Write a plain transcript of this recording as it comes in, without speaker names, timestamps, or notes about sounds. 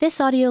This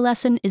audio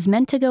lesson is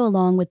meant to go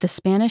along with the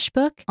Spanish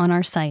book on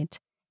our site.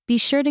 Be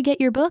sure to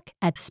get your book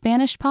at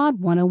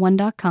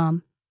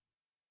SpanishPod101.com.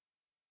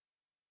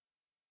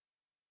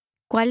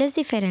 ¿Cuál es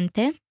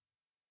diferente?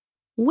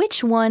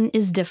 Which one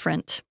is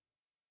different?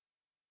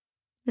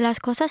 Las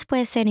cosas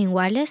pueden ser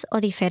iguales o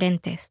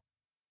diferentes.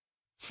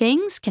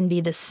 Things can be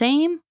the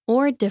same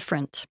or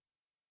different.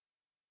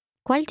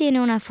 ¿Cuál tiene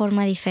una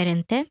forma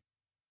diferente?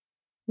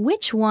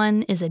 Which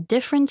one is a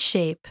different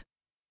shape?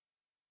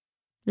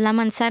 La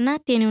manzana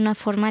tiene una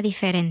forma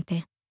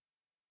diferente.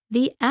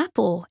 The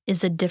apple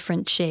is a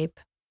different shape.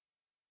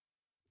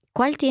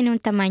 ¿Cuál tiene un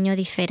tamaño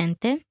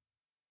diferente?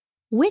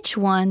 Which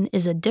one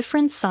is a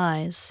different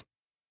size?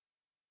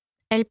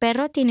 El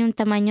perro tiene un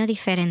tamaño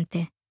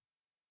diferente.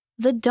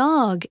 The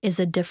dog is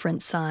a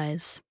different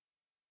size.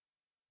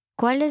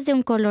 ¿Cuál es de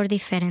un color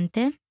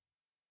diferente?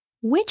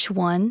 Which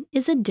one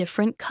is a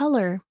different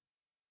color?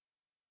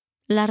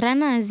 La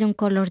rana es de un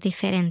color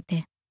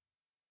diferente.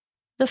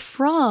 The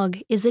frog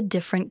is a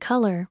different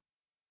color.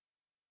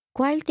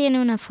 ¿Cuál tiene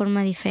una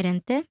forma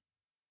diferente?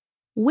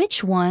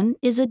 Which one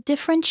is a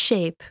different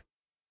shape?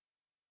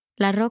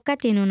 La roca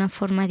tiene una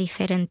forma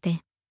diferente.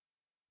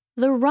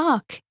 The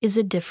rock is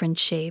a different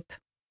shape.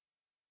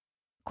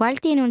 ¿Cuál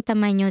tiene un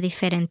tamaño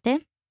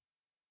diferente?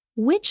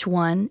 Which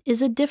one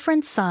is a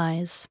different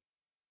size?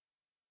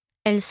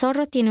 El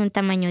zorro tiene un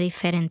tamaño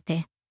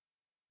diferente.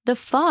 The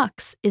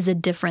fox is a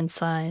different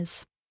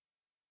size.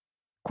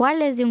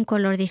 ¿Cuál es de un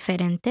color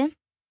diferente?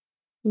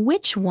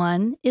 Which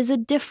one is a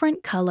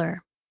different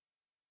color?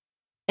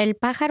 El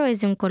pájaro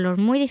es de un color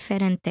muy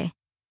diferente.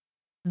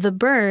 The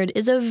bird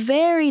is a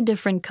very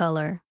different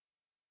color.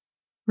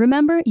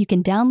 Remember, you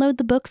can download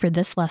the book for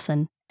this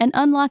lesson and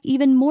unlock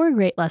even more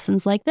great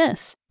lessons like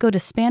this. Go to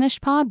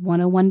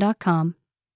SpanishPod101.com.